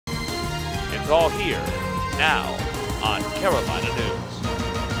all here, now on Carolina News.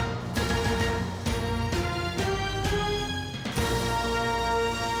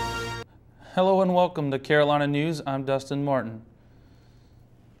 Hello and welcome to Carolina News. I'm Dustin Martin.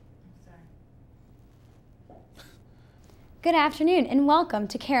 Good afternoon and welcome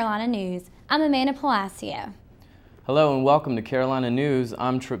to Carolina News. I'm Amanda Palacio. Hello and welcome to Carolina News.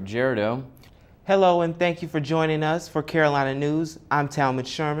 I'm Trip Gerardo. Hello and thank you for joining us for Carolina News. I'm Talmadge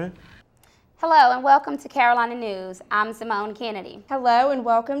Sherman. Hello and welcome to Carolina News. I'm Simone Kennedy. Hello and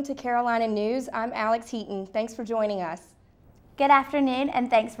welcome to Carolina News. I'm Alex Heaton. Thanks for joining us. Good afternoon and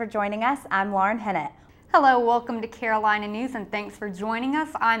thanks for joining us. I'm Lauren Hennett. Hello, welcome to Carolina News and thanks for joining us.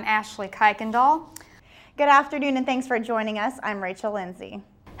 I'm Ashley Kuykendall. Good afternoon and thanks for joining us. I'm Rachel Lindsay.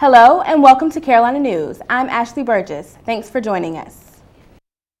 Hello and welcome to Carolina News. I'm Ashley Burgess. Thanks for joining us.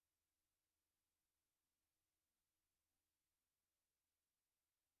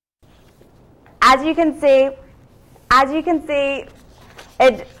 As you can see,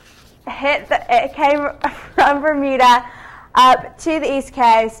 it came from Bermuda up to the East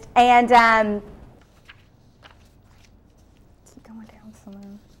Coast, and keep going down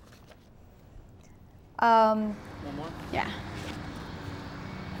some. One more? Yeah.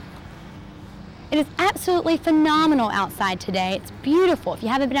 It is absolutely phenomenal outside today. It's beautiful. If you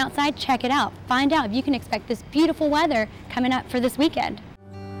haven't been outside, check it out. Find out if you can expect this beautiful weather coming up for this weekend.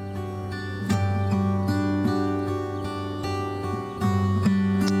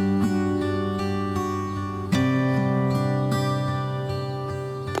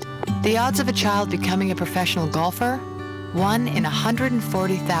 The odds of a child becoming a professional golfer? 1 in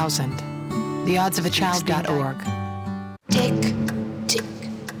 140,000. Theoddsofachild.org. Tick, tick,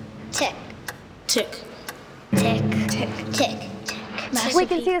 tick, tick, tick, tick, tick, tick. We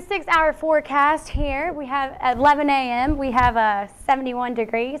can see the 6-hour forecast here. We have at 11 a.m. we have 71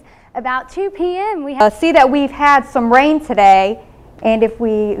 degrees. About 2 p.m. we See that we've had some rain today, and if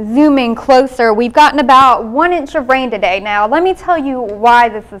we zoom in closer, we've gotten about 1 inch of rain today. Now let me tell you why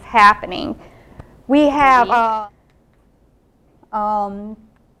this is happening. We have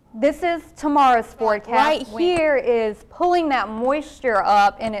this is tomorrow's forecast. Right here is pulling that moisture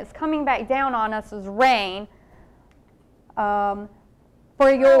up and it's coming back down on us as rain. For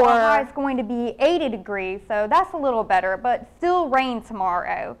your high, it's going to be 80 degrees, so that's a little better, but still rain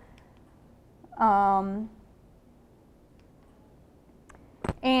tomorrow.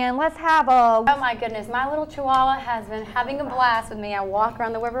 And let's have a... Oh my goodness, my little chihuahua has been having a blast with me. I walk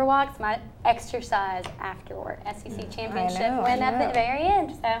around the Riverwalks, my exercise afterward. SEC championship win at the very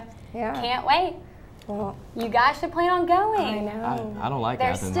end, so can't wait. Well, you guys should plan on going. I know. I don't like there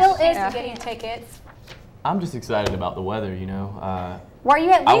Athens. Still is getting tickets. I'm just excited about the weather, you know. Were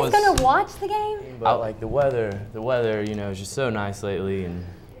you at least going to watch the game? But like the weather, you know, is just so nice lately, and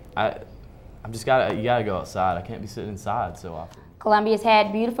you gotta go outside. I can't be sitting inside so often. Columbia's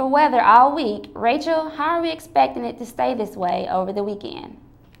had beautiful weather all week. Rachel, how are we expecting it to stay this way over the weekend?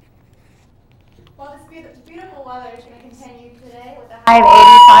 Well, this beautiful weather is going to continue today with a high of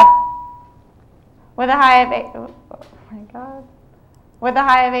 85. With a high of 8. Oh my God. With a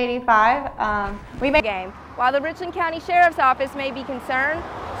high of 85, we made Game. While the Richland County Sheriff's Office may be concerned,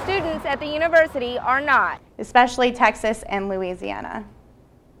 students at the university are not. especially Texas and Louisiana.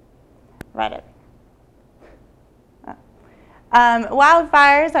 Read it.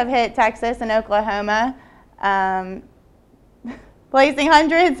 Wildfires have hit Texas and Oklahoma, placing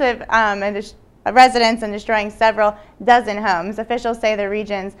hundreds of residents and destroying several dozen homes. Officials say the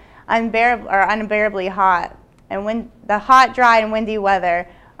regions are unbearably hot, and the hot, dry, and windy weather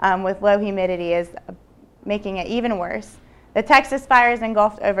with low humidity is making it even worse. The Texas fires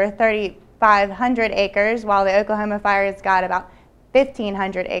engulfed over 3,500 acres, while the Oklahoma fires got about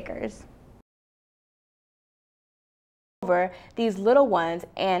 1,500 acres. Over these little ones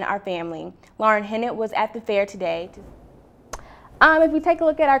and our family. Lauren Hennett was at the fair today. If we take a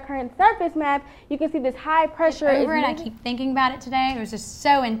look at our current surface map, you can see this high pressure. I keep thinking about it today. It was just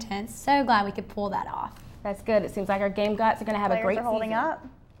so intense. So glad we could pull that off. That's good. It seems like our game gods are going to have a great season. Holding up.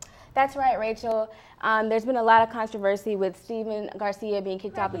 That's right, Rachel. There's been a lot of controversy with Steven Garcia being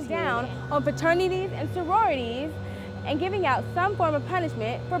kicked off the team. Down on fraternities and sororities and giving out some form of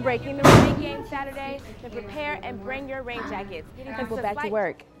punishment for breaking the rain game Saturday to prepare and bring your rain jackets. People back to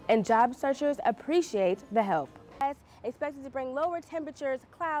work, and job searchers appreciate the help. Expected to bring lower temperatures,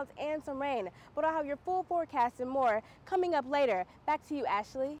 clouds, and some rain. But I'll have your full forecast and more coming up later. Back to you,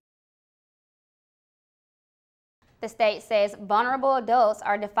 Ashley. The state says vulnerable adults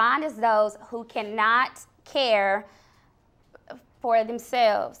are defined as those who cannot care for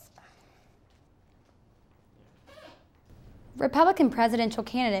themselves. Republican presidential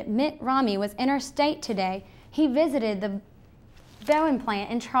candidate Mitt Romney was interstate today. He visited the Bowen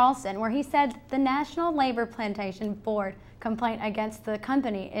plant in Charleston, where he said the National Labor Plantation Board complaint against the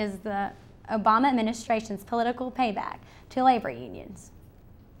company is the Obama administration's political payback to labor unions.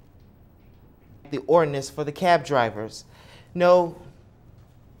 The ordinance for the cab drivers. No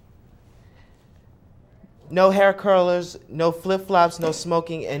hair curlers, no flip-flops, no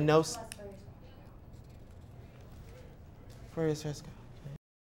smoking, and no...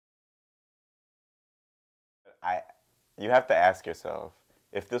 You have to ask yourself,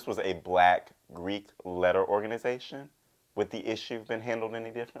 if this was a Black Greek letter organization, would the issue have been handled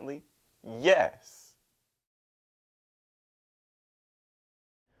any differently? Yes.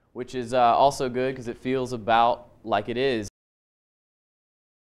 Which is also good because it feels about like it is.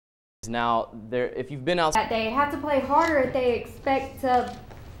 Now, if you've been outside, they have to play harder if they expect to.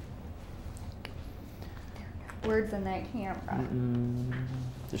 Words in that camera.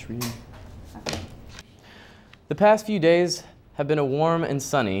 Just read. Okay. The past few days have been warm and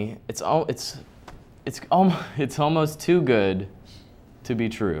sunny. It's almost too good to be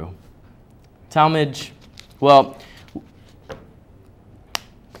true. Talmadge, well,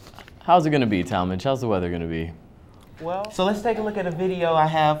 how's it going to be, Talmadge? How's the weather going to be? Well, so let's take a look at a video I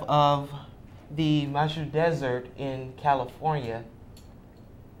have of the Mashu Desert in California.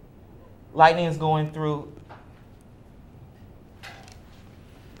 Lightning is going through.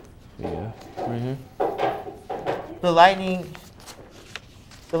 Yeah, right here. The lightning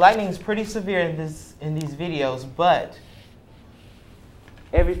is pretty severe in these videos, but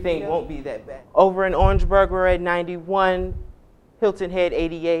everything won't be that bad. Over in Orangeburg, we're at 91, Hilton Head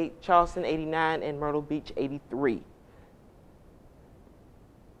 88, Charleston 89, and Myrtle Beach 83.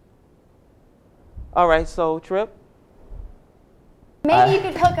 All right, so Trip? Maybe you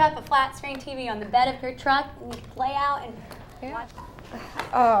could hook up a flat screen TV on the bed of your truck and you could play out and watch.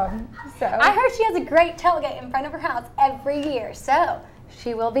 I heard she has a great tailgate in front of her house every year, so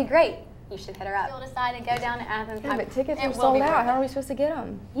she will be great. You should hit her up. You'll decide to go down to Athens. Yeah, but tickets are sold out. How are we supposed to get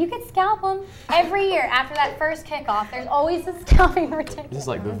them? You could scalp them every year after that first kickoff. There's always a scalping for tickets. This is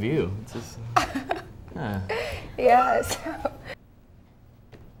like The View. It's just, Yes.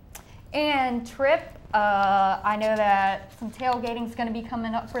 And Trip, I know that some tailgating is going to be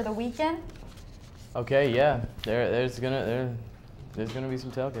coming up for the weekend. Okay, yeah. There's gonna be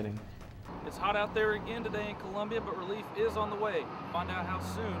some tailgating. It's hot out there again today in Columbia, but relief is on the way. Find out how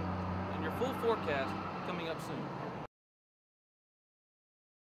soon in your full forecast coming up soon.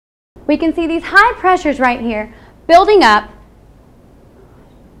 We can see these high pressures right here building up.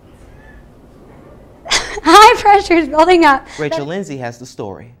 High pressures building up. Rachel Lindsay has the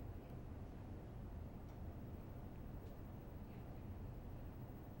story.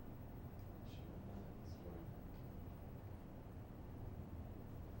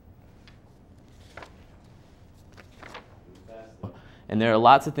 And there are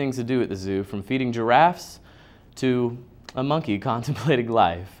lots of things to do at the zoo, from feeding giraffes to a monkey contemplating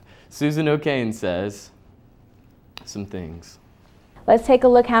life. Susan O'Kane says some things. Let's take a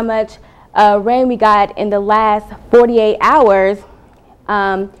look how much rain we got in the last 48 hours.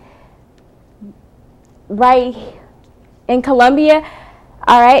 Right in Columbia.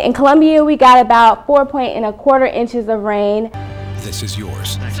 All right, in Columbia we got about 4.25 inches of rain. This is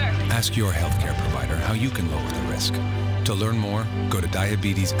yours. Ask your healthcare provider how you can lower the risk. To learn more, go to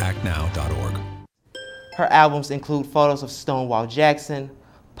diabetesactnow.org. Her albums include photos of Stonewall Jackson,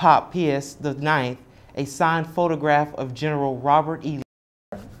 Pop Pius IX, a signed photograph of General Robert E.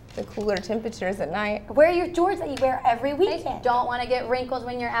 The cooler temperatures at night. Wear your jorts that you wear every weekend. Don't want to get wrinkles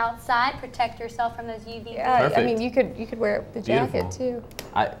when you're outside. Protect yourself from those UV. Yeah, I mean, you could wear the jacket too.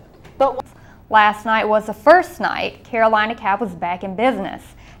 But last night was the first night Carolina Cab was back in business.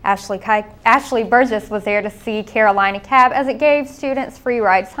 Ashley Burgess was there to see Carolina Cab as it gave students free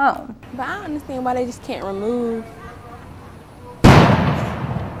rides home. But I don't understand why they just can't remove.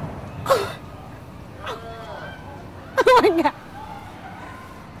 Oh my God.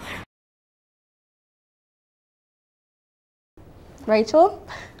 Rachel?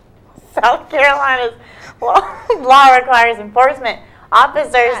 South Carolina's law requires enforcement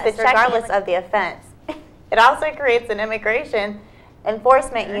officers to check regardless of the offense. It also creates an immigration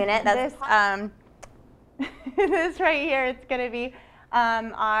enforcement unit. That's this right here. It's going to be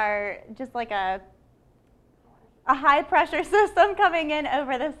our just like a high pressure system coming in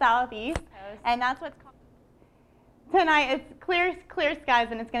over the southeast, and that's what's called. Tonight it's clear skies,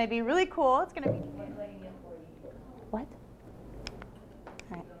 and it's going to be really cool. It's going to be. What?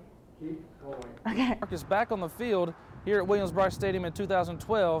 All right. Keep going. Okay. Mark is back on the field here at Williams-Brice Stadium in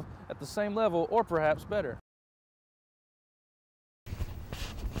 2012 at the same level or perhaps better.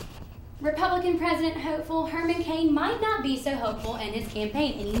 Republican President hopeful Herman Cain might not be so hopeful in his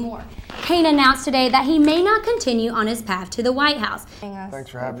campaign anymore. Cain announced today that he may not continue on his path to the White House.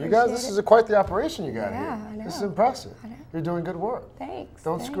 Thanks for having me. You guys, this is quite the operation you got here. I know. This is impressive. You're doing good work. Thanks.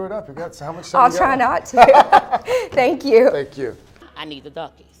 Don't screw it up. You got how much time I'll try not to. Thank you. Thank you. I need the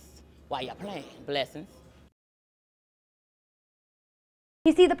duckies. While you're playing, blessings.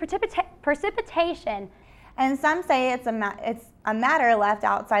 You see, the precipitation, and some say it's a matter left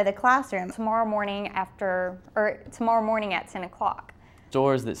outside the classroom. Tomorrow morning at 10 o'clock.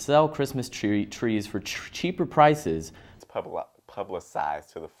 Stores that sell Christmas trees for cheaper prices. It's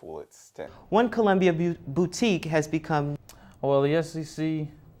publicized to the full extent. One Columbia boutique has become... Well, the SEC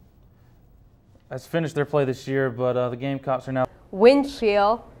has finished their play this year, but the Gamecocks are now... Wind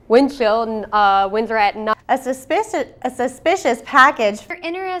chill, winds are at 9. A suspicious package. If you're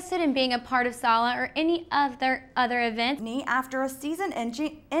interested in being a part of SALA or any other events, after a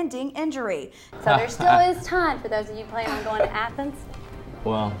season-ending injury. So there still is time for those of you planning on going to Athens.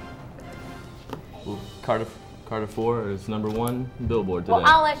 Well, Carter 4 is #1 Billboard today. Well,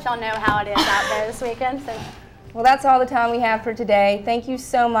 I'll let y'all know how it is out there this weekend. So. Well, that's all the time we have for today. Thank you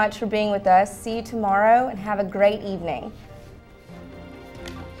so much for being with us. See you tomorrow and have a great evening.